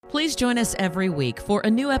Please join us every week for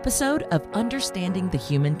a new episode of Understanding the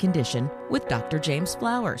Human Condition with Dr. James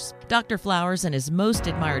Flowers. Dr. Flowers and his most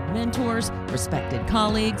admired mentors, respected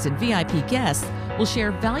colleagues, and VIP guests will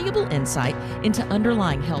share valuable insight into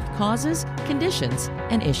underlying health causes, conditions,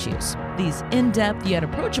 and issues. These in-depth yet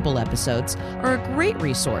approachable episodes are a great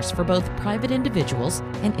resource for both private individuals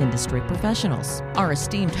and industry professionals. Our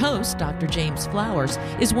esteemed host, Dr. James Flowers,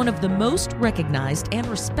 is one of the most recognized and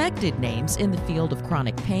respected names in the field of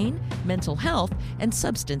chronic pain, mental health, and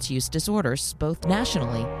substance use disorders, both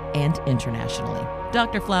nationally and internationally.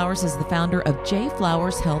 Dr. Flowers is the founder of J.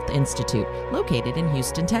 Flowers Health Institute, located in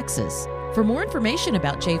Houston, Texas. For more information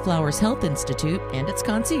about J. Flowers Health Institute and its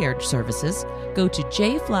concierge services, go to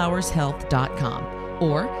jflowershealth.com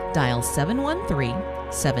or dial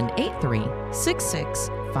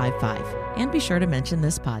 713-783-6655. And be sure to mention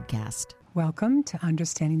this podcast. Welcome to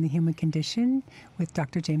Understanding the Human Condition with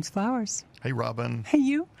Dr. James Flowers. Hey, Robin. Hey,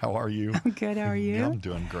 you. How are you? I'm good. How are you? Yeah, I'm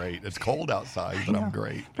doing great. It's cold outside, but I'm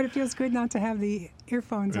great. But it feels good not to have the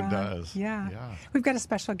earphones on. It does. Yeah. We've got a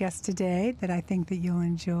special guest today that I think that you'll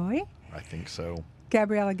enjoy. I think so.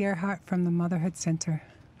 Gabriella Gerhardt from the Motherhood Center.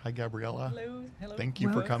 Hi, Gabriella. Hello. Hello. Thank you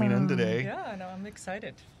for coming in today. Yeah, no, I'm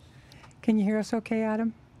excited. Can you hear us okay,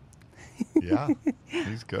 Adam? Yeah,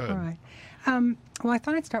 he's good. All right. Well, I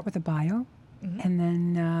thought I'd start with a bio, and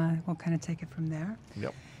then we'll kind of take it from there.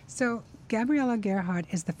 Yep. So, Gabriella Gerhardt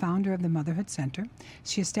is the founder of the Motherhood Center.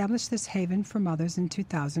 She established this haven for mothers in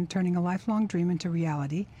 2000, turning a lifelong dream into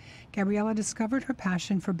reality. Gabriella discovered her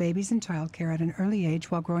passion for babies and childcare at an early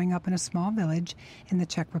age while growing up in a small village in the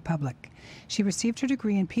Czech Republic. She received her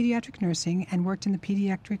degree in pediatric nursing and worked in the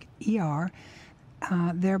pediatric ER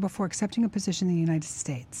there before accepting a position in the United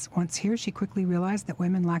States. Once here, she quickly realized that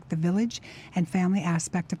women lacked the village and family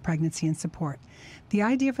aspect of pregnancy and support. The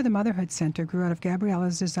idea for the Motherhood Center grew out of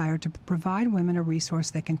Gabriella's desire to provide women a resource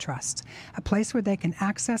they can trust, a place where they can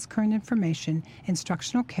access current information,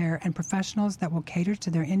 instructional care, and professionals that will cater to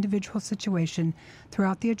their individual situation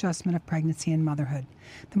throughout the adjustment of pregnancy and motherhood.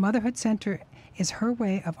 The Motherhood Center is her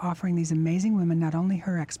way of offering these amazing women not only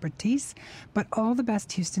her expertise, but all the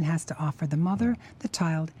best Houston has to offer the mother, the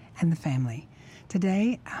child, and the family.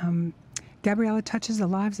 Today, Gabriella touches the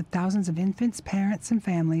lives of thousands of infants, parents, and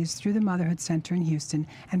families through the Motherhood Center in Houston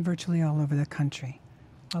and virtually all over the country.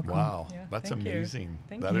 Welcome. Wow, Yeah, that's thank you. amazing.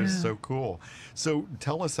 Thank That you. is so cool. So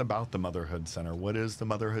tell us about the Motherhood Center. What is the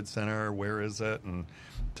Motherhood Center? Where is it? And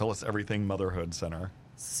tell us everything Motherhood Center.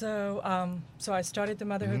 So, I started the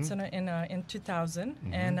Motherhood Center in 2000,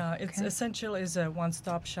 and it's essentially is a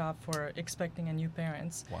one-stop shop for expecting and new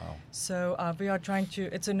parents. Wow. So we are trying to.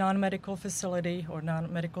 It's a non-medical facility or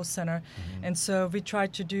non-medical center, and so we try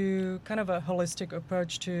to do kind of a holistic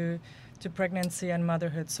approach to pregnancy and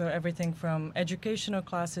motherhood. So everything from educational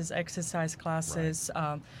classes, exercise classes,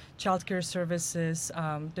 childcare services,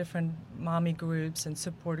 different mommy groups and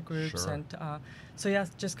support groups, Sure. and so yeah,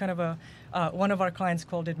 just kind of a one of our clients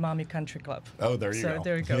called it Mommy Country Club. Oh, there you go. So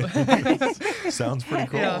there you go. Sounds pretty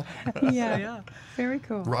cool. Yeah. Yeah, very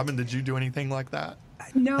cool. Robin, did you do anything like that?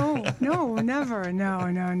 No, never.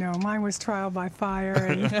 No. Mine was trial by fire.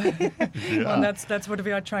 And Well, that's what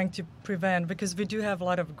we are trying to prevent, because we do have a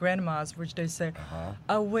lot of grandmas which they say,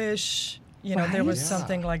 I wish there was Right?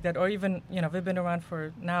 something like that, or even we've been around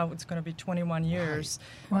for now it's going to be 21 years,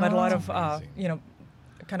 but a lot of Amazing.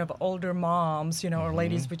 kind of older moms or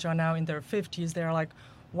ladies which are now in their 50s, they're like,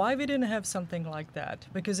 why we didn't have something like that?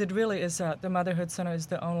 Because it really is the Motherhood Center is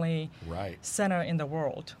the only center in the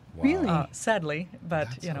world. Wow. Really? Sadly, but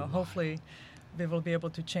That's a lot. hopefully we will be able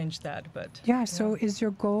to change that. But yeah, so is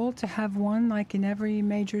your goal to have one like in every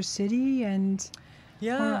major city? And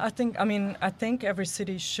yeah, I think every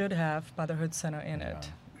city should have Motherhood Center in it.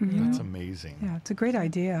 That's amazing. yeah, it's a great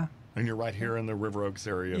idea. And you're right here in the River Oaks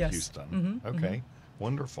area of Yes. Houston. Okay,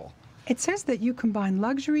 wonderful. It says that you combine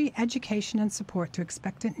luxury, education, and support to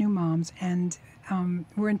expectant new moms, and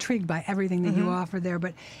we're intrigued by everything that you offer there.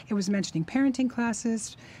 But it was mentioning parenting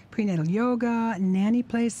classes, prenatal yoga, nanny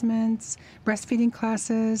placements, breastfeeding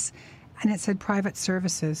classes, and it said private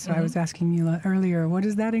services. So I was asking you earlier, what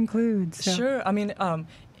does that include? So, Sure. I mean,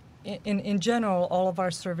 in general, all of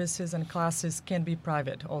our services and classes can be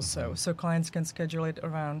private also. So clients can schedule it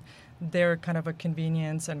around their kind of a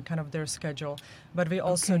convenience and kind of their schedule. But we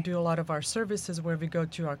also do a lot of our services where we go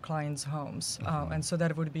to our clients' homes. And so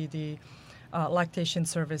that would be the lactation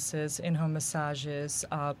services, in-home massages,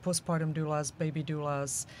 postpartum doulas, baby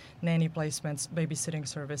doulas, nanny placements, babysitting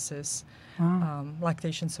services,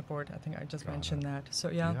 lactation support. I think I just mentioned that. So,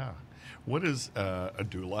 yeah. What is a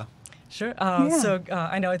doula? Sure. Yeah. So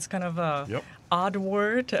I know it's kind of a Yep. odd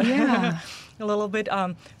word, Yeah. a little bit.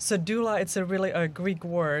 So doula, it's a really a Greek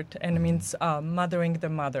word, and it means mothering the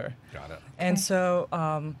mother. Got it. And Okay. so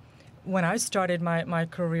when I started my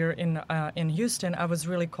career in Houston, I was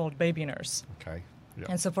really called baby nurse. Okay. Yeah.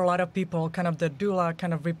 And so for a lot of people, kind of the doula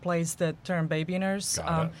kind of replaced the term baby nurse.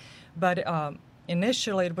 Got it. But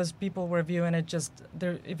initially, it was people were viewing it just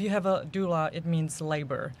there. If you have a doula, it means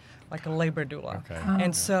labor, like a labor doula. Okay.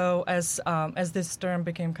 And so as this term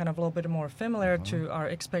became kind of a little bit more familiar to our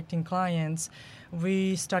expecting clients,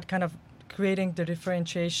 we start kind of creating the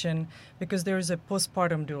differentiation because there is a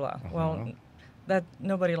postpartum doula. Well, that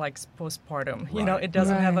nobody likes postpartum. You know, Right. it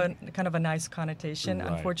doesn't have a Right. kind of a nice connotation,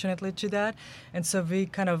 Right. unfortunately, to that. And so we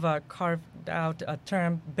kind of carved out a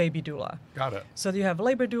term, baby doula. Got it. So you have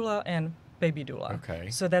labor doula and baby doula. Okay.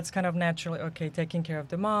 So that's kind of naturally, okay, taking care of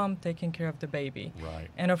the mom, taking care of the baby. Right.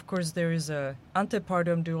 And of course, there is a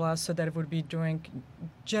antepartum doula, so that it would be during,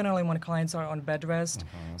 generally when clients are on bed rest,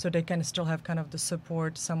 so they can still have kind of the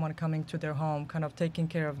support, someone coming to their home, kind of taking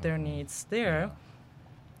care of their needs there. Yeah.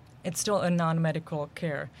 It's still a non-medical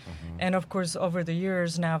care. And of course, over the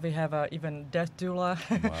years, now we have even death doula,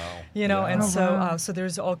 Wow. you know, Yeah. and Oh, so wow. so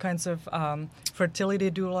there's all kinds of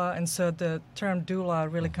fertility doula, and so the term doula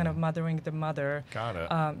really kind of mothering the mother, Got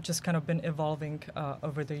it. just kind of been evolving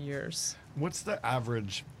over the years. What's the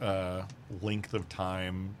average length of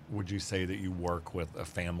time would you say that you work with a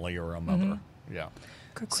family or a mother? Yeah.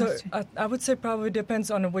 Good So question. I would say probably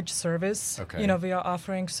depends on which service Okay. you know we are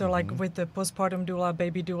offering. So like with the postpartum doula,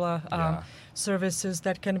 baby doula Yeah. services,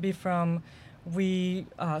 that can be from we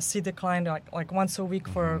see the client like once a week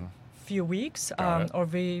for a few weeks, Got it. or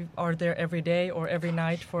we are there every day or every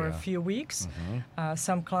night for a Yeah. few weeks.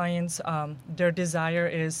 Some clients, their desire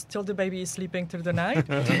is till the baby is sleeping through the night.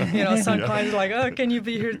 You know, some clients are like, oh, can you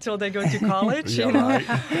be here till they go to college? Yeah, you know?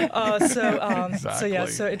 right. So yeah,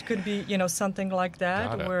 Exactly. so it could be something like that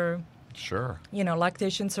Got it. where Sure.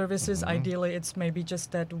 lactation services. Ideally, it's maybe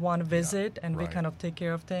just that one visit, and we right. kind of take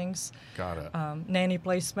care of things. Got it. Nanny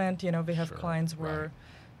placement. We have Sure, clients where,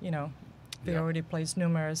 right. we Yep. already placed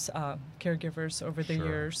numerous caregivers over the Sure.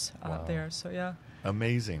 years Wow. there. So yeah.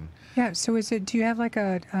 Amazing. Yeah. So do you have like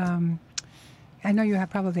a, I know you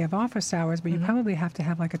probably have office hours, but you probably have to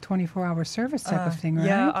have like a 24-hour service type of thing, right?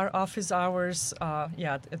 Yeah, our office hours,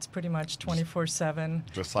 it's pretty much 24/7.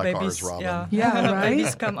 Just like ours, Babies, Robin. Yeah, Yeah, right?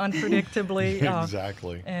 Babies come unpredictably.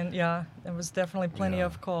 Exactly. And yeah, there was definitely plenty Yeah.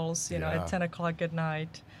 of calls, Yeah. at 10 o'clock at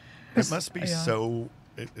night. It must be Yeah. so.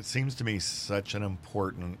 It seems to me such an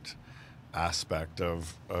important aspect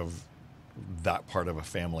of that part of a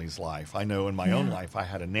family's life. I know in my own life, I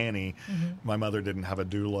had a nanny. My mother didn't have a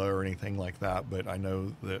doula or anything like that, but I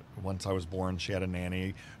know that once I was born, she had a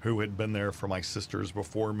nanny who had been there for my sisters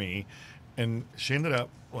before me, and she ended up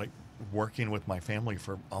like working with my family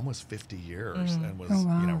for almost 50 years and was Oh,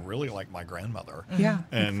 wow. really like my grandmother. Yeah.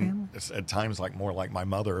 big And family. it's at times like more like my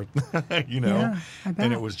mother, Yeah, I bet.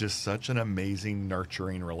 and it was just such an amazing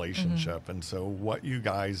nurturing relationship. And so what you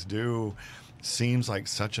guys do seems like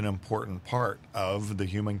such an important part of the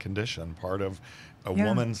human condition, part of a Yeah.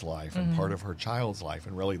 woman's life and part of her child's life,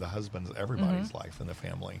 and really the husband's, everybody's life in the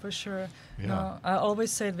family. For sure. Yeah. No, I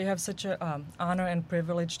always say we have such a honor and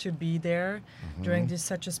privilege to be there during these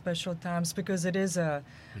such a special times, because it is I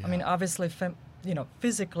mean, obviously,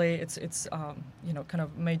 physically, it's kind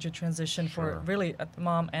of major transition Sure. for really the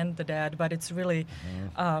mom and the dad, but it's really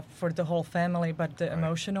for the whole family, but the Right.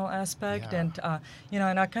 emotional aspect. Yeah. And,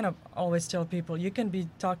 and I kind of always tell people, you can be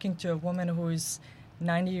talking to a woman who is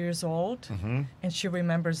 90 years old and she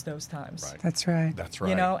remembers those times. Right. That's right. That's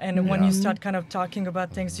right. And when Yeah. you start kind of talking about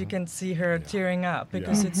things, you can see her tearing up,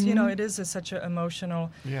 because it's it is such an emotional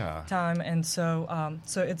Yeah. time. And so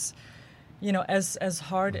so it's as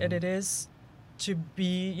hard as it is to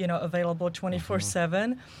be available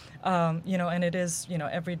 24/7, and it is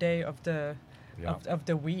every day of the Yeah. of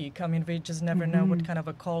the week. I mean, we just never know what kind of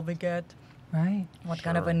a call we get, Right. what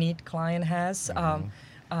kind of Sure. a need client has.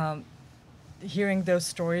 Hearing those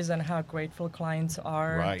stories and how grateful clients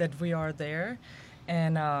are Right. that we are there,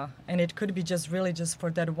 and it could be just really just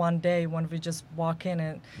for that one day when we just walk in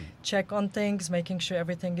and check on things, making sure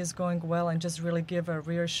everything is going well, and just really give a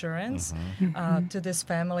reassurance to this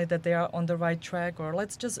family that they are on the right track, or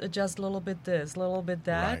let's just adjust a little bit this, a little bit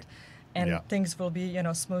that. Right. And Yeah. things will be,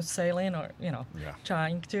 smooth sailing, or Yeah.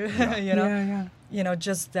 trying to, Yeah, yeah.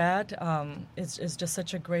 just that is just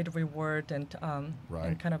such a great reward, and Right.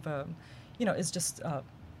 and kind of a, it's just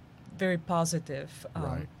very positive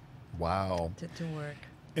Right. Wow. to work.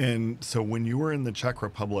 And so when you were in the Czech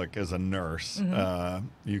Republic as a nurse,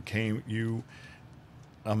 you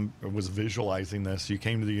was visualizing this. You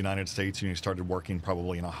came to the United States and you started working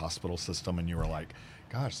probably in a hospital system, and you were like,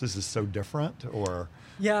 "Gosh, this is so different." Or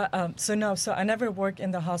so I never worked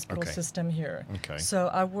in the hospital Okay. system here. Okay. So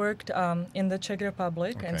I worked in the Czech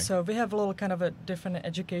Republic, Okay. and so we have a little kind of a different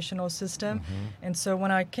educational system. Mm-hmm. And so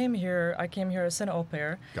when I came here as an au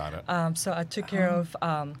pair. Got it. So I took care of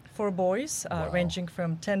 4 boys, Wow. ranging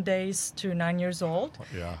from 10 days to 9 years old.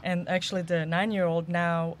 Yeah. And actually, the 9-year-old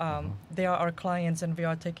now, they are our clients, and we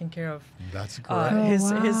are taking care of That's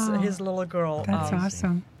great. his little girl. That's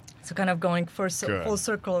awesome. So kind of going Good. full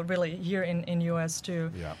circle, really, here in U.S.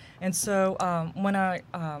 too. Yeah. And so when I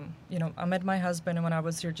met my husband when I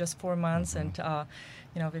was here just 4 months, and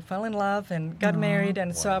we fell in love and got married.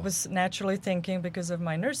 And so I Wow. was naturally thinking, because of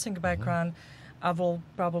my nursing background, I will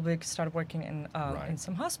probably start working in Right.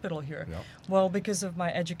 some hospital here. Yep. Well, because of my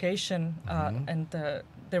education and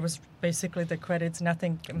there was basically the credits,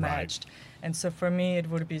 nothing matched. And so for me, it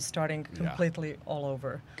would be starting completely all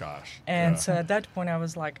over. Gosh. And Yeah. so at that point, I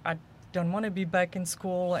was like, I don't want to be back in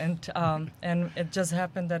school. And it just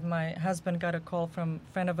happened that my husband got a call from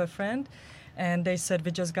a friend of a friend, and they said,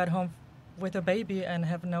 we just got home with a baby and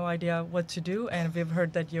have no idea what to do, and we've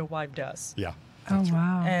heard that your wife does. Yeah. Oh,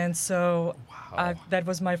 wow. And so Wow. that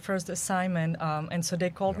was my first assignment. And so they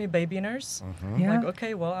called me baby nurse. Yeah. Like,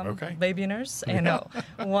 okay, well, I'm Okay. baby nurse. And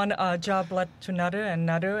one job led to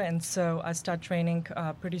another. And so I start training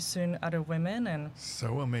pretty soon other women, and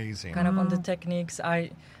So amazing. kind of on the techniques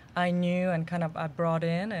I knew and kind of I brought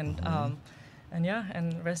in.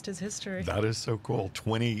 And rest is history. That is so cool.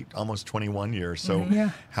 Almost 21 years. So Yeah.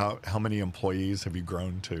 how many employees have you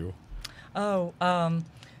grown to?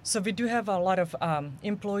 So we do have a lot of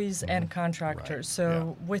employees and contractors. Right.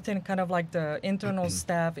 So within kind of like the internal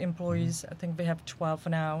staff employees, I think we have 12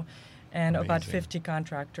 now, and about Amazing. 50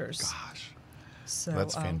 contractors. Gosh, So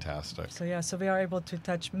that's fantastic. So we are able to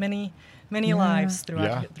touch many lives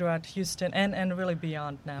Yeah. throughout Houston and really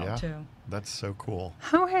beyond now Yeah. too. That's so cool.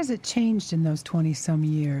 How has it changed in those 20-some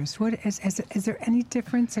years? What is there any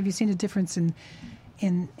difference? Have you seen a difference in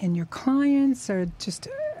your clients, or just?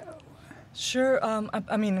 Sure.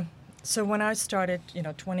 I mean, so when I started,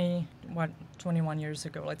 21 years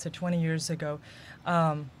ago, let's say 20 years ago,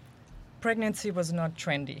 pregnancy was not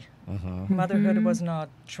trendy. Motherhood was not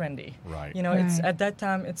trendy. Right. It's Right. at that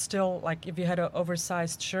time, it's still like if you had an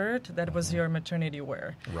oversized shirt, that was your maternity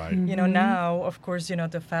wear. Right. Now, of course,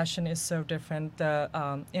 the fashion is so different. The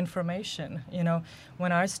information,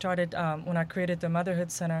 when I started, when I created the Motherhood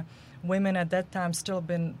Center, women at that time still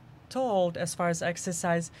been told as far as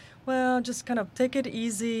exercise, well, just kind of take it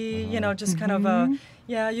easy, just kind of,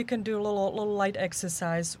 you can do a little light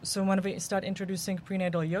exercise. So when we start introducing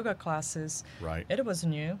prenatal yoga classes, Right. it was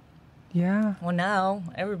new. Yeah. Well, now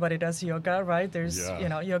everybody does yoga, right? There's,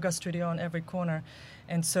 Yeah. yoga studio on every corner.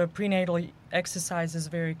 And so prenatal exercise is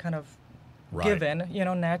very kind of Right. given,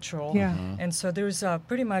 natural. Yeah. And so there's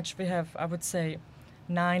pretty much, we have, I would say,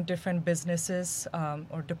 9 different businesses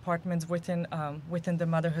or departments within the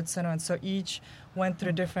Motherhood Center. And so each went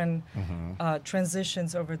through different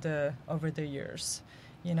transitions over the years.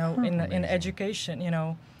 In Amazing. education,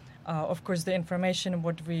 of course, the information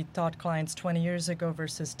what we taught clients 20 years ago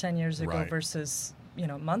versus 10 years ago Right. versus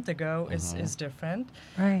a month ago is different.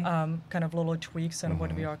 Right. Kind of little tweaks on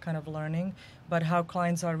what we are kind of learning, but how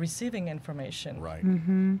clients are receiving information. Right.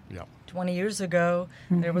 Yeah. 20 years ago,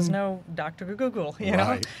 there was no Dr. Google, you know?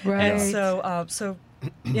 Right. Right. And so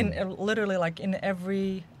in literally like in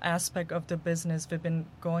every aspect of the business, we've been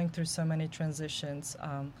going through so many transitions.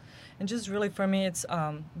 And just really for me, it's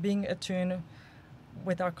being attuned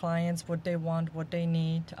with our clients, what they want, what they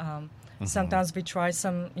need. Sometimes we try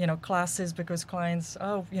some, classes because clients,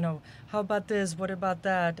 how about this? What about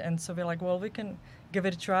that? And so we're like, well, we can give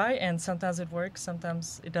it a try. And sometimes it works,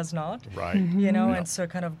 sometimes it does not. Right. And Yeah. so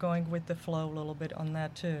kind of going with the flow a little bit on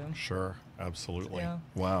that too. Sure, absolutely. Yeah.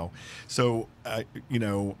 Wow. So, I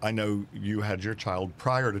know you had your child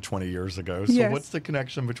prior to 20 years ago. So, Yes. what's the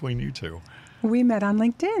connection between you two? We met on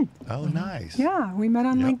LinkedIn. Oh, nice. Yeah, we met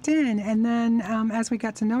on Yep. LinkedIn, and then as we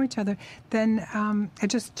got to know each other, then I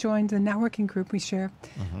just joined the networking group. We share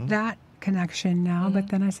that connection now. But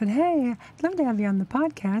then I said, "Hey, I'd love to have you on the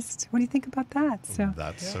podcast. What do you think about that?" So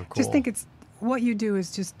That's so cool. just think it's what you do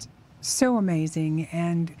is just so amazing,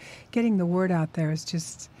 and getting the word out there is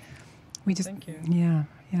just Thank you.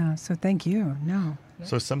 Yeah. So thank you. No.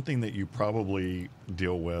 So something that you probably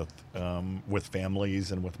deal with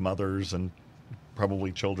families and with mothers and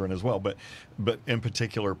probably children as well, but in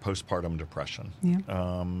particular postpartum depression,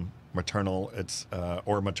 Yeah. maternal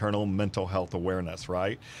mental health awareness,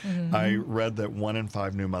 right? I read that 1 in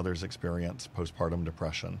 5 new mothers experience postpartum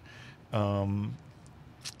depression.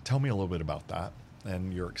 Tell me a little bit about that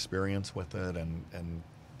and your experience with it, and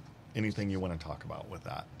anything you want to talk about with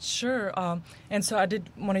that. Sure. And so I did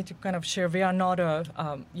wanted to kind of share. We are not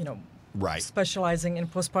Right. specializing in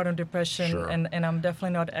postpartum depression, Sure. and I'm definitely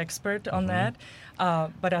not expert on that.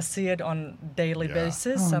 But I see it on daily Yeah.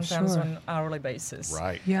 basis, Oh, I'm sometimes sure. on hourly basis.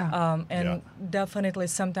 Right. Yeah. And definitely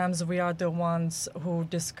sometimes we are the ones who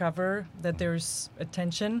discover that there's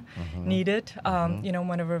attention needed,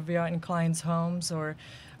 whenever we are in clients' homes or,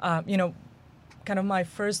 kind of my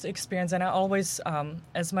first experience. And I always,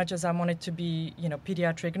 as much as I wanted to be,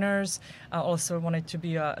 pediatric nurse, I also wanted to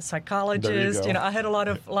be a psychologist. go. I had a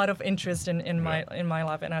lot of interest in my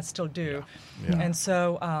life, and I still do. Yeah. And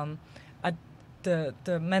so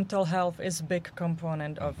the mental health is a big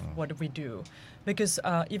component of what we do, because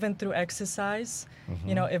even through exercise,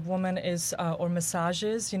 if woman is or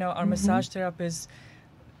massages, our massage therapists,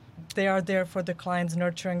 they are there for the clients,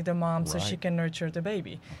 nurturing the mom so she Right. can nurture the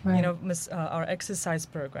baby. Right. Our exercise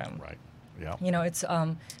program. Right. Yeah. It's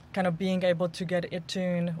kind of being able to get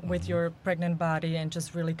attuned with your pregnant body and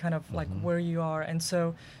just really kind of like where you are. And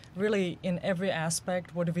so really in every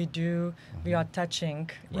aspect, what do we do? We are touching,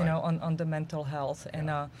 Right. on the mental health. And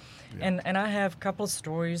Yeah. and I have a couple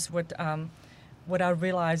stories with what I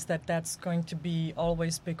realized that's going to be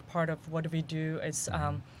always big part of what we do is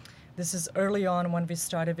this is early on when we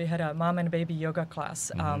started. We had a mom and baby yoga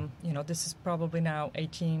class. This is probably now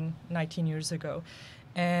 18, 19 years ago.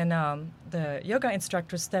 And the yoga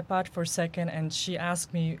instructor stepped out for a second, and she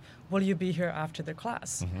asked me, "Will you be here after the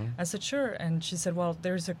class?" I said, "Sure." And she said, "Well,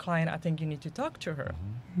 there's a client. I think you need to talk to her."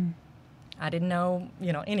 I didn't know,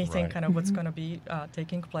 anything Right. kind of what's going to be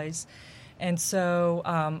taking place. And so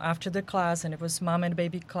after the class, and it was mom and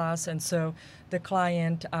baby class, and so the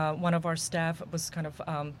client, one of our staff was kind of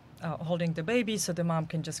holding the baby so the mom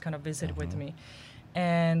can just kind of visit with me.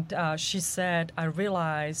 And she said, I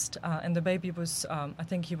realized, and the baby was, I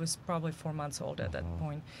think he was probably 4 months old at that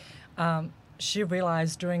point. She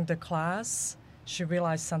realized during the class, she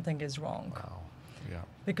realized something is wrong. Wow. Yeah.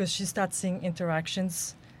 Because she started seeing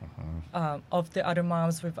interactions of the other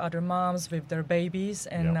moms with their babies,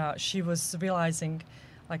 and Yeah. she was realizing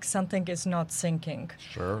like something is not syncing.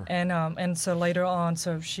 Sure. And so later on,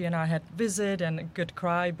 so she and I had visit and a good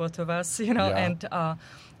cry, both of us, Yeah.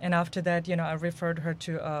 and after that, I referred her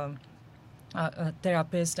to a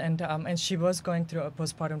therapist, and she was going through a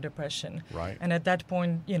postpartum depression. Right. And at that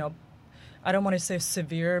point, I don't want to say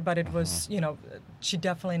severe, but it was, she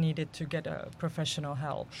definitely needed to get professional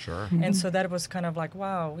help. Sure. And so that was kind of like,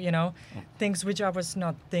 wow, things which I was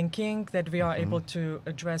not thinking that we are able to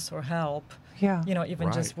address or help, Yeah.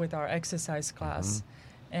 even just Right. with our exercise class.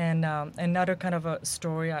 And another kind of a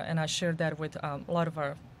story, and I shared that with a lot of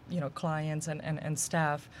our, clients and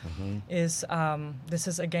staff, is this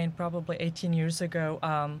is, again, probably 18 years ago.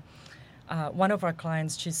 One of our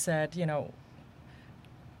clients, she said,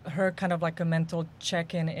 her kind of like a mental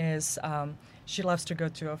check-in is she loves to go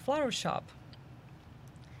to a flower shop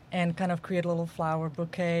and kind of create a little flower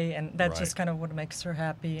bouquet, and that's just Right. kind of what makes her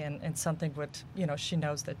happy, and something what she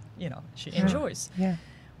knows that she enjoys. Yeah.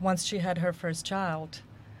 Once she had her first child,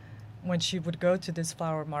 when she would go to this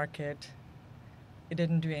flower market, it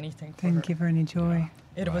didn't do anything for her. Didn't give her any joy.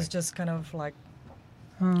 It was Right. just kind of like,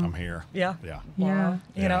 I'm here. yeah, Yeah. wow,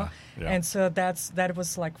 Yeah. Yeah. And so that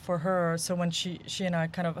was like for her. So when she and I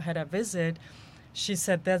kind of had a visit, she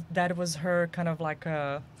said that was her kind of like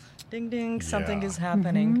a ding ding, something Yeah. is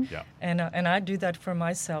happening. Yeah. And I do that for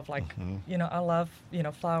myself. Like I love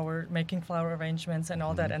making flower arrangements and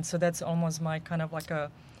all that. And so that's almost my kind of like a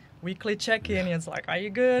weekly check-in. It's like, are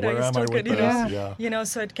you good? Where are you am still I good? with this? Yeah.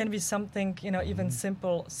 So it can be something even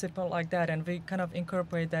simple like that, and we kind of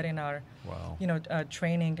incorporate that in our Wow.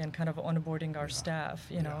 training and kind of onboarding our staff.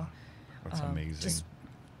 That's amazing. Just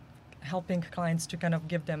helping clients to kind of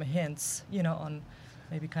give them hints, on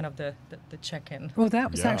maybe kind of the check-in. Well,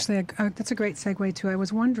 that was Yeah. actually that's a great segue too. I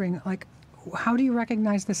was wondering, like, how do you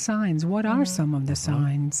recognize the signs? What are some of the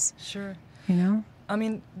signs? Sure. I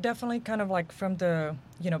mean, definitely kind of like from the,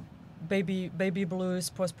 baby blues,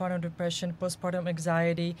 postpartum depression, postpartum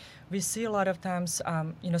anxiety. We see a lot of times,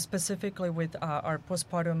 specifically with our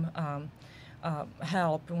postpartum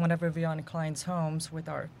help, whenever we are in clients' homes with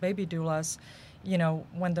our baby doulas,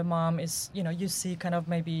 when the mom is, you see kind of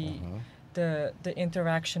maybe the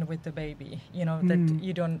interaction with the baby, that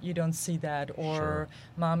you don't see that, or Sure.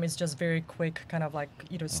 mom is just very quick, kind of like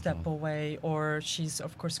step away, or she's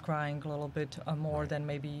of course crying a little bit more than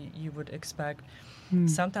maybe you would expect.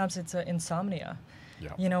 Sometimes it's insomnia.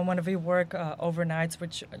 Yeah. When we work overnights,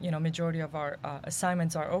 which majority of our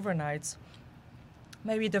assignments are overnights,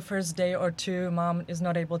 maybe the first day or two, mom is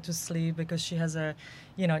not able to sleep because she has a,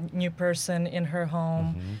 new person in her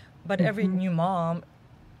home. But every new mom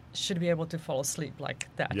should be able to fall asleep like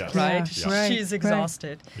that, Yes. right? Yeah. Right. She's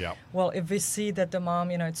exhausted. Yeah. Well, if we see that the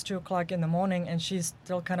mom, it's 2:00 in the morning and she's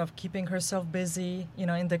still kind of keeping herself busy,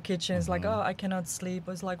 in the kitchen, it's like, oh, I cannot sleep.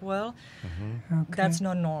 It's like, well, that's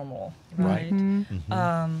not normal, right?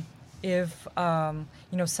 If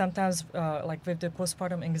sometimes like with the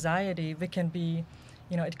postpartum anxiety, we can be,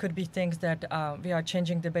 it could be things that we are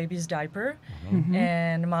changing the baby's diaper,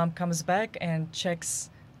 and mom comes back and checks,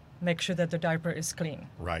 make sure that the diaper is clean.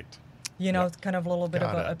 Right. Kind of a little bit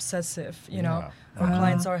Got of it. a obsessive. Yeah. Our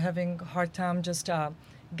clients are having a hard time just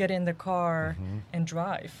get in the car and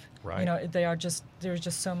drive. Right. There's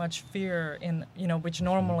just so much fear in, which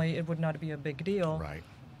normally it would not be a big deal. Right.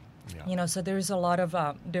 Yeah. So there's a lot of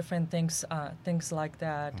different things like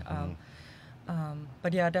that.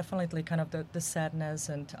 But yeah, definitely kind of the sadness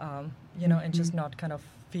and, and just not kind of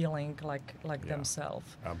feeling like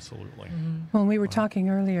themselves. Absolutely. Well, we were talking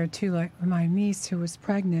earlier too, like my niece who was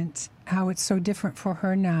pregnant, how it's so different for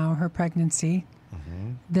her now, her pregnancy,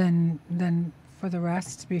 than for the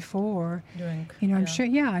rest before. I'm sure.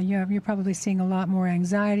 Yeah, you're probably seeing a lot more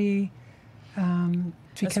anxiety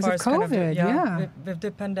because of COVID. With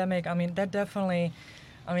the pandemic, I mean, that definitely.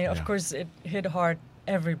 I mean, of course, it hit hard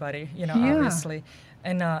everybody. Obviously,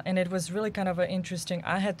 and it was really kind of interesting.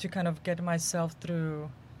 I had to kind of get myself through.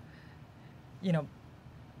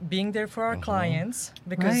 Being there for our clients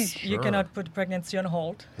because you cannot put pregnancy on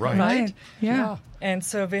hold, right? Yeah. And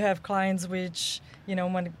so we have clients which,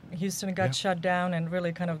 when Houston got shut down and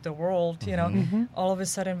really kind of the world, all of a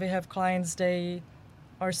sudden we have clients, they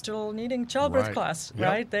are still needing childbirth class,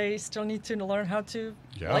 right? They still need to learn how to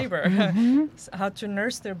labor, how to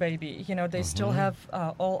nurse their baby. They still have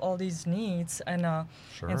all these needs. And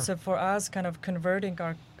so for us, kind of converting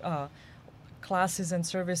our classes and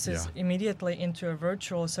services immediately into a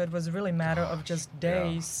virtual, so it was really a matter of just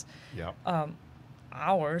days,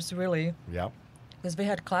 hours really. Because we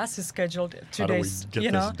had classes scheduled 2 days. How do we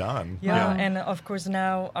get this done? And of course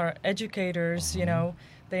now our educators,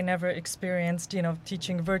 they never experienced,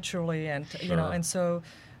 teaching virtually, and and so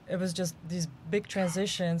it was just these big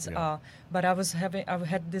transitions. But I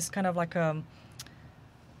had this kind of like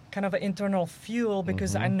kind of an internal fuel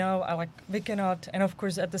because I know we cannot, and of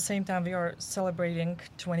course at the same time we are celebrating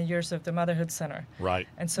 20 years of the Motherhood Center. Right.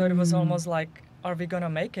 And so it was almost like, are we going to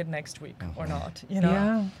make it next week or not?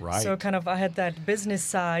 Right. So kind of I had that business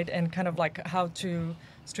side and kind of like how to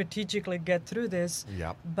strategically get through this,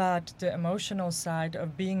 but the emotional side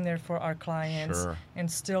of being there for our clients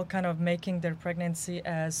and still kind of making their pregnancy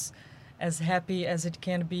as happy as it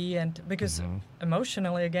can be, and because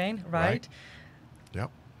emotionally again, right?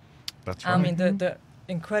 Yep. That's right. I mean, the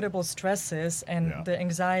incredible stresses and the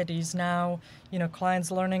anxieties now, clients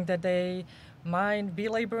learning that they might be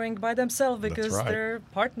laboring by themselves because their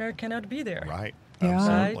partner cannot be there. Right. Yeah.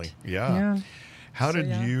 Absolutely. Right? Yeah. How did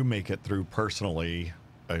you make it through personally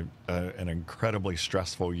an incredibly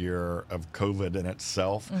stressful year of COVID in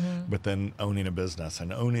itself, but then owning a business that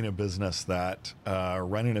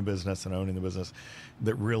running a business and owning the business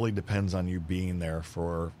that really depends on you being there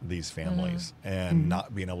for these families and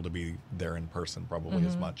not being able to be there in person probably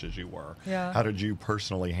as much as you were. Yeah. How did you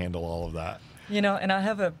personally handle all of that? And I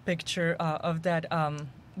have a picture of that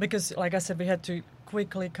because, like I said, we had to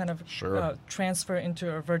quickly kind of transfer into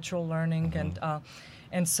a virtual learning,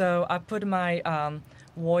 and so I put my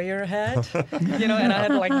warrior hat, and I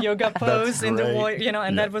had like yoga pose in the warrior,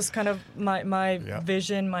 and that was kind of my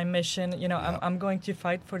vision, my mission. I'm going to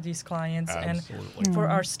fight for these clients and for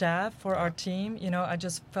our staff, for our team. I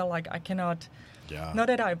just felt like I cannot. Not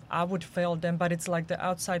that I would fail them, but it's like the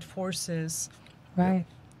outside forces,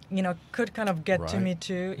 could kind of get to me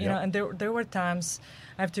too. And there were times,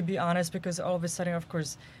 I have to be honest, because all of a sudden, of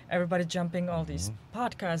course, everybody's jumping all these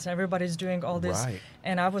podcasts, everybody's doing all this,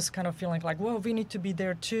 and I was kind of feeling like, whoa, we need to be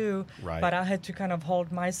there too. But I had to kind of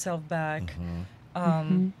hold myself back.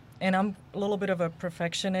 And I'm a little bit of a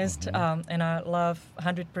perfectionist, and I love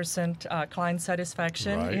 100% client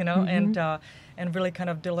satisfaction, and really kind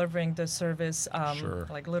of delivering the service,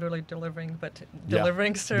 like literally delivering, but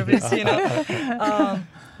delivering service, to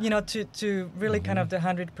really kind of the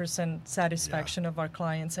 100% satisfaction of our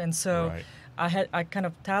clients. And so I kind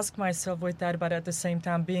of tasked myself with that, but at the same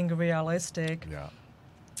time being realistic.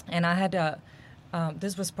 And I had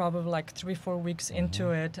this was probably like 3-4 weeks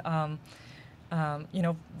into it.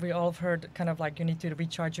 We all have heard kind of like you need to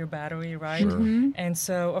recharge your battery, right? And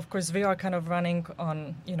so, of course, we are kind of running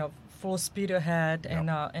on, full speed ahead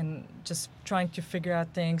and just trying to figure out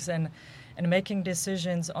things and making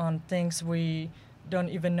decisions on things we don't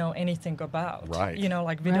even know anything about. Right. You know,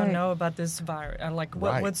 like we Right. don't know about this virus. Like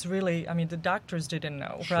Right. what's really, I mean, the doctors didn't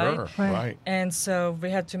know, Sure. right? Right. And so we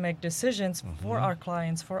had to make decisions for our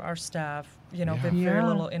clients, for our staff, you know, Yeah. with very Yeah.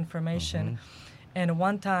 little information. And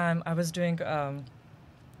one time I was doing a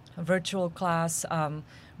virtual class,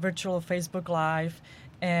 virtual Facebook Live,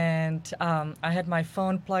 and I had my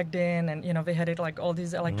phone plugged in, and, you know, we had it like all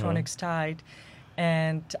these electronics tied,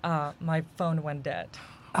 and my phone went dead.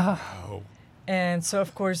 Oh. And so,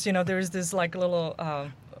 of course, you know, there's this like little,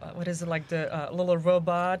 what is it, like the little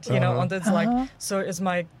robot, you know, on this like, so is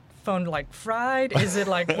my phone like fried? Is it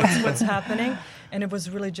like, what's happening? And it was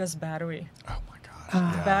really just battery. Oh my gosh.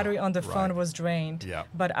 The Yeah. battery on the phone Right. was drained. Yeah.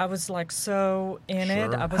 But I was like so in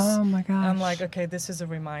it. Sure. I was, Oh my gosh. I'm like, okay, this is a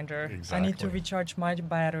reminder. I need to Exactly. recharge my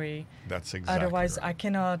battery. That's exactly Otherwise, right. I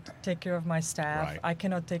cannot take care of my staff. Right. I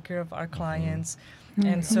cannot take care of our clients.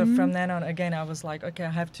 And so from then on, again, I was like, okay,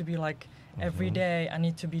 I have to be like every day. I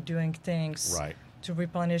need to be doing things Right. to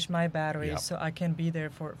replenish my battery Yep. so I can be there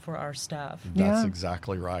for our staff. That's Yeah.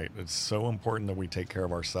 exactly right. It's so important that we take care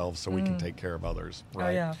of ourselves so we can take care of others. Right. Oh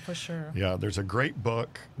yeah, for sure. Yeah, there's a great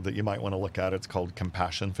book that you might want to look at. It's called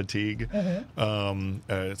Compassion Fatigue.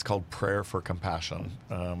 It's called Prayer for Compassion,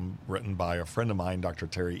 written by a friend of mine, Dr.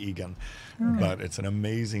 Terry Egan. But it's an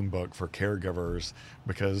amazing book for caregivers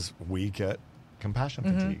because we get compassion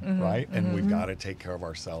fatigue, right? And we've got to take care of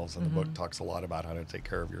ourselves. And the book talks a lot about how to take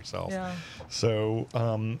care of yourself. Yeah. So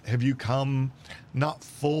have you come not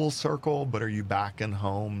full circle, but are you back in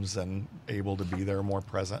homes and able to be there more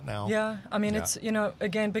present now? Yeah, I mean, Yeah. it's, you know,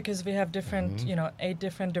 again, because we have different, you know, 8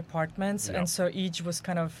 different departments. Yep. And so each was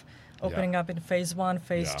kind of opening up in phase 1,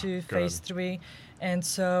 phase Yeah, 2, good. phase 3. And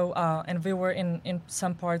so, and we were in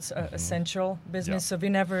some parts essential business. Yeah. So we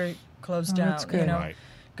never closed Oh, down, that's you good. know. Right.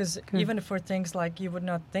 Because even for things like you would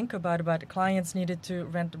not think about, but clients needed to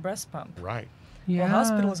rent a breast pump. Right. Yeah. Well,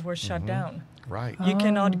 hospitals were shut down. Right. You Oh.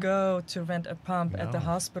 cannot go to rent a pump at the No.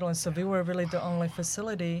 hospital. And so we were really the only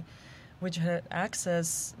facility which had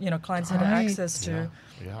access, you know, clients had Right. access to.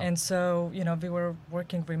 Yeah, yeah. And so, you know, we were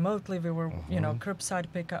working remotely. We were, you know, curbside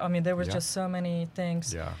pickup. I mean, there were Yeah. just so many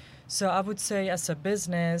things. Yeah. So I would say as a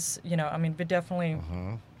business, you know, I mean, we definitely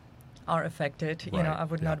are affected. You know, Right, I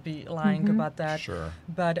would yeah. not be lying about that. Sure.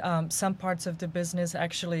 But some parts of the business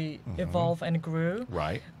actually evolve and grew.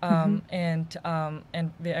 Right. And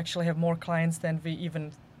we actually have more clients than we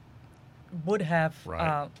even would have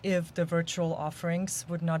Right. if the virtual offerings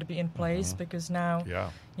would not be in place, because now, Yeah.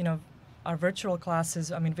 you know, our virtual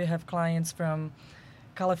classes, I mean, we have clients from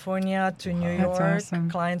California to New That's York, awesome.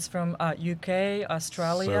 clients from UK,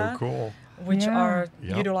 Australia, So cool. which Yeah. are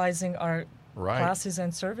Yep. utilizing our Right. classes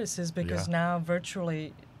and services because Yeah. now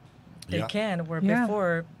virtually they Yeah. can, where Yeah.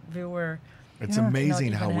 before we were. It's Yeah.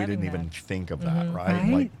 amazing Not how even we having didn't even that. think of that, right?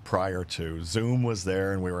 Right. Like prior to Zoom was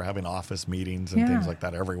there and we were having office meetings and Yeah. things like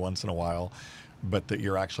that every once in a while, but that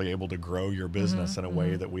you're actually able to grow your business in a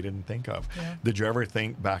way that we didn't think of. Yeah. Did you ever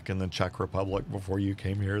think back in the Czech Republic before you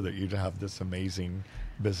came here that you'd have this amazing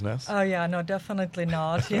business? Oh yeah, no, definitely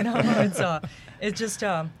not. You know, it's just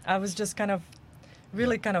I was just kind of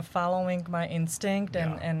really kind of following my instinct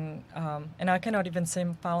Yeah. and I cannot even say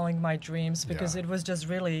following my dreams because Yeah. it was just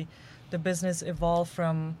really the business evolved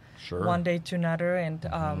from Sure. one day to another and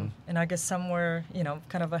I guess somewhere, you know,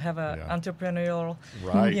 kind of have a Yeah. entrepreneurial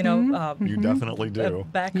Right. you know You definitely do.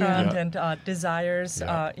 background Yeah. and desires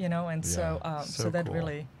Yeah. you know, and so Yeah. so So that cool.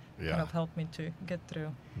 really Yeah. kind of helped me to get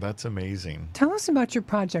through. That's amazing. Tell us about your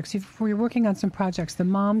projects. We're working on some projects, the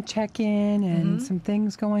mom check-in and some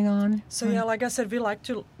things going on. So yeah, like I said, we like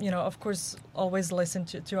to, you know, of course, always listen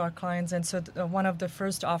to our clients. And so one of the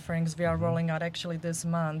first offerings we are rolling out actually this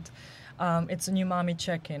month, it's a new mommy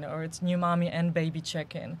check-in, or it's new mommy and baby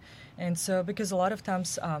check-in. And so because a lot of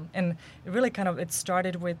times, and it really kind of, it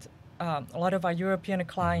started with a lot of our European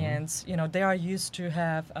clients, you know, they are used to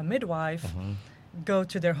have a midwife go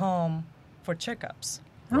to their home for checkups.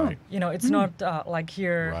 Right. You know, it's not like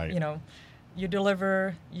here, Right. you know, you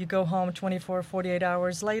deliver, you go home 24, 48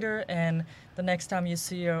 hours later, and the next time you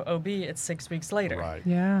see your OB, it's 6 weeks later. Right.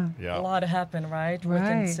 Yeah. Yeah. A lot happened, right,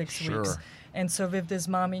 within Right. 6 Sure. weeks. And so with this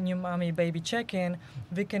new mommy, baby check-in,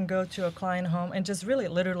 we can go to a client home and just really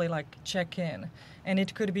literally like check in. And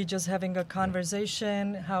it could be just having a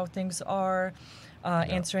conversation, how things are,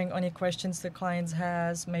 answering any questions the client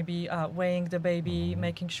has, maybe weighing the baby,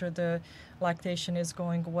 making sure the lactation is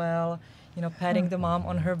going well, you know, patting the mom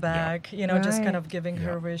on her back, you know, just kind Right. of giving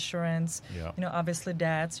her Yeah. reassurance. Yeah. You know, obviously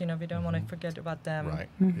dads, you know, we don't want to forget about them. Right.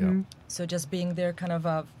 Mm-hmm. Yeah. So just being there kind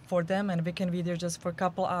of for them, and we can be there just for a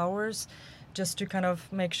couple hours just to kind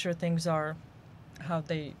of make sure things are how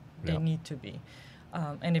they Yeah. need to be.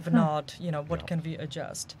 And if not, what can we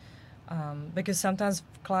adjust? Because sometimes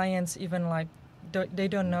clients even they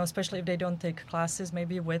don't know, especially if they don't take classes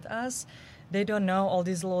maybe with us, they don't know all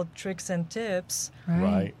these little tricks and tips,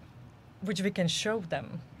 Right. which we can show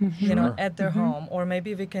them, Sure. at their home. Or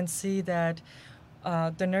maybe we can see that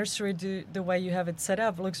the nursery, the way you have it set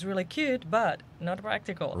up, looks really cute, but not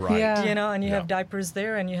practical. Right. Yeah. And you Yeah. have diapers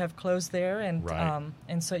there, and you have clothes there, and Right.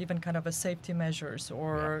 and so even kind of a safety measures,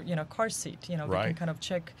 or car seat. We can Right. kind of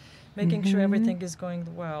check, making sure everything is going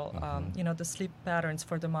well. The sleep patterns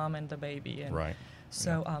for the mom and the baby. And Right.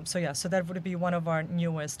 So so that would be one of our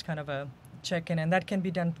newest kind of a check-in, and that can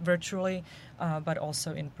be done virtually, but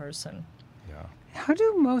also in person. Yeah. How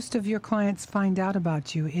do most of your clients find out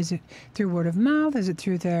about you? Is it through word of mouth? Is it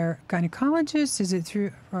through their gynecologist? Is it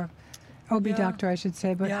through or OB Yeah. doctor, I should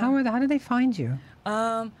say? But Yeah. how do they find you?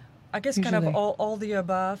 I guess kind of Usually. all the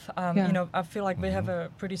above. Yeah. I feel like we have a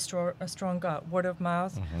pretty strong word of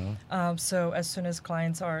mouth. So as soon as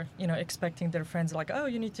clients are, expecting their friends, like, oh,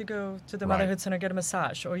 you need to go to the Right. Motherhood Center, get a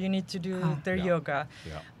massage, or you need to do their Yeah. yoga.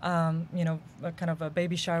 Yeah. Kind of a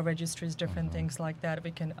baby shower registries, different things like that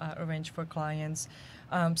we can arrange for clients.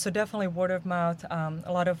 So definitely word of mouth.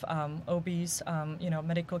 A lot of OBs,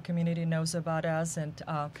 medical community knows about us, and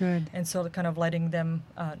Good. and so kind of letting them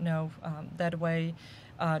know that way.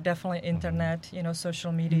 Definitely internet,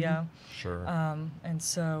 social media. Sure. And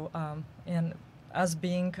so, and us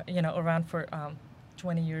being, around for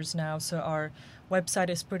 20 years now, so our website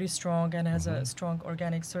is pretty strong and has a strong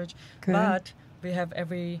organic search. Good. But we have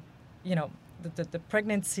the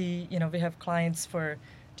pregnancy, we have clients for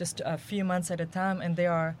just a few months at a time, and they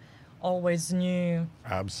are always new.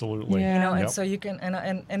 Absolutely. Yeah. And Yep. so you can,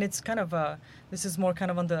 and it's kind of this is more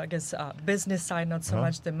kind of on the, I guess, business side, not so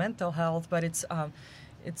much the mental health, but it's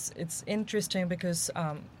interesting because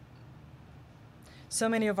so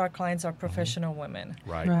many of our clients are professional women,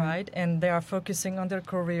 Right. right? And they are focusing on their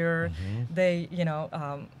career. They,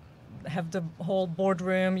 have the whole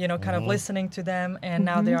boardroom, kind of listening to them, and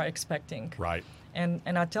now they are expecting. Right. And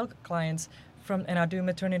I tell clients and I do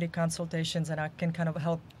maternity consultations, and I can kind of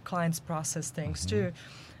help clients process things too.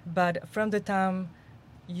 But from the time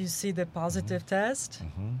you see the positive test,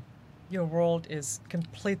 your world is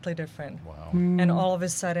completely different. Wow. And all of a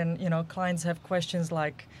sudden, clients have questions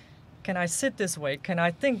like, can I sit this way? Can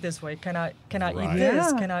I think this way? Can I Right. eat this?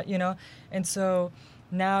 Yeah. Can I, and so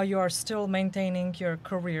now you are still maintaining your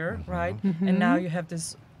career, right? And now you have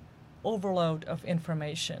this overload of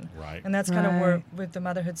information. Right. And that's kind of where, Right. with the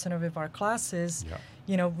Motherhood Center, with our classes,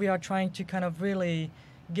 Yeah. we are trying to kind of really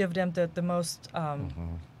give them the most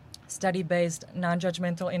study-based,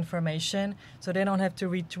 non-judgmental information, so they don't have to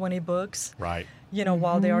read 20 books, Right.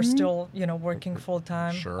 while they are still, working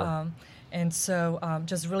full-time. Sure. And so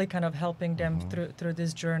just really kind of helping them through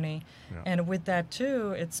this journey. Yeah. And with that,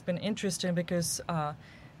 too, it's been interesting because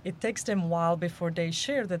it takes them a while before they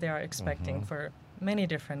share that they are expecting for many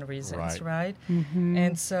different reasons, right?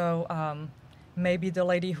 And so maybe the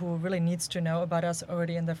lady who really needs to know about us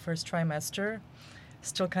already in the first trimester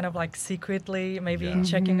still kind of like secretly maybe Yeah.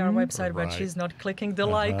 checking our website, but Right. she's not clicking the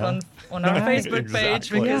like on our Right. Facebook page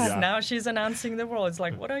Exactly. because Yeah. now she's announcing the world. It's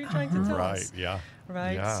like, what are you trying to tell Right. us? Yeah.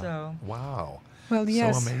 Right, Yeah. so- Wow. Well,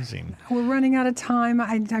 yes. So amazing. We're running out of time.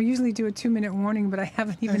 I usually do a 2-minute warning, but I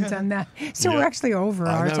haven't even done that. So Yeah. we're actually over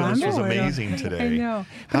I our know, time. this was Oh, I know. amazing today. I know.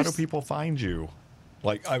 How But do people find you?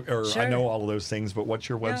 Like, I Sure. know all of those things, but what's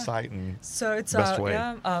your Yeah. website and So it's best way?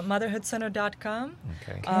 motherhoodcenter.com.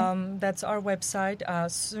 Okay. That's our website.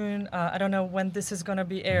 Soon, I don't know when this is going to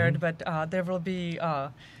be aired, but there will be.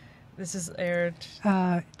 This is aired.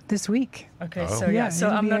 this week. Okay, Oh. so Yeah, so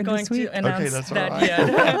it'll I'm be not aired going this to week. announce that's all that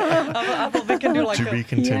right. yet. We can do like To a be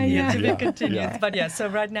continued. yeah. to be Yeah. continued. Yeah. But yeah, so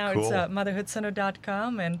right now it's Cool.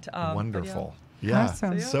 motherhoodcenter.com and Wonderful. Yeah.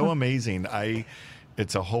 Awesome. So amazing.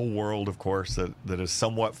 It's a whole world, of course, that is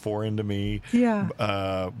somewhat foreign to me. Yeah.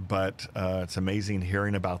 But it's amazing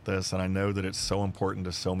hearing about this, and I know that it's so important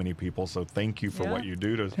to so many people. So thank you for Yeah. what you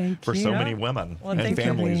do Thank for you. so Yeah. many women Well, and thank you.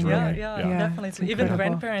 families. Yeah, Really. Yeah, Yeah. definitely. So even Incredible.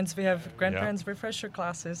 grandparents, we have grandparents refresher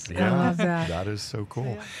classes. I love that. That is so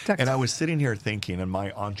cool. yeah. And I was sitting here thinking in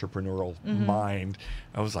my entrepreneurial mind,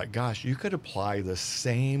 I was like, gosh, you could apply the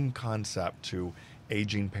same concept to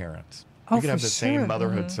aging parents. Oh, You could have for the same sure.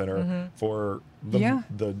 motherhood center for the, Yeah.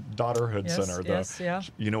 the daughterhood Yes, center. yes, yeah.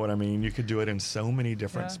 You know what I mean? You could do it in so many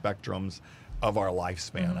different Yeah. spectrums of our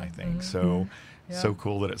lifespan, I think. So, so Yeah.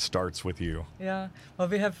 cool that it starts with you. Yeah. Well,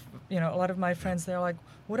 we have, a lot of my friends, they're like,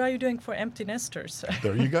 what are you doing for empty nesters?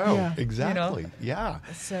 There you go. Yeah. Exactly. Yeah.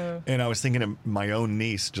 So, And I was thinking of my own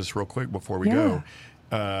niece, just real quick before we Yeah.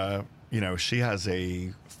 go. She has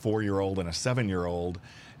a 4-year-old and a 7-year-old,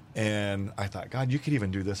 And I thought, God, you could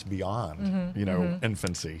even do this beyond,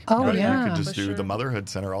 infancy. Oh, Right? yeah. You could just For do sure. the motherhood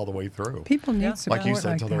center all the way through. People need Yeah. support Like you said,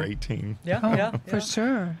 like till they're that. 18. Yeah, Oh, yeah, for yeah.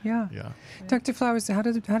 sure. Yeah. Yeah. Dr. Flowers, how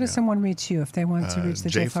does someone reach you if they want to reach the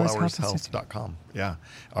J. Flowers Health Institute? jflowershealth.com. Yeah.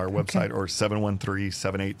 Our website, or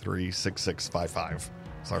 713-783-6655.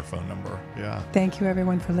 It's our phone number. Yeah. Thank you,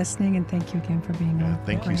 everyone, for listening, and thank you again for being on.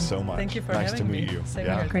 Thank you so much. Thank you for nice having to meet me. you. Same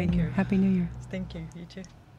yeah. here. Great. Thank you. Happy New Year. Thank you. You too.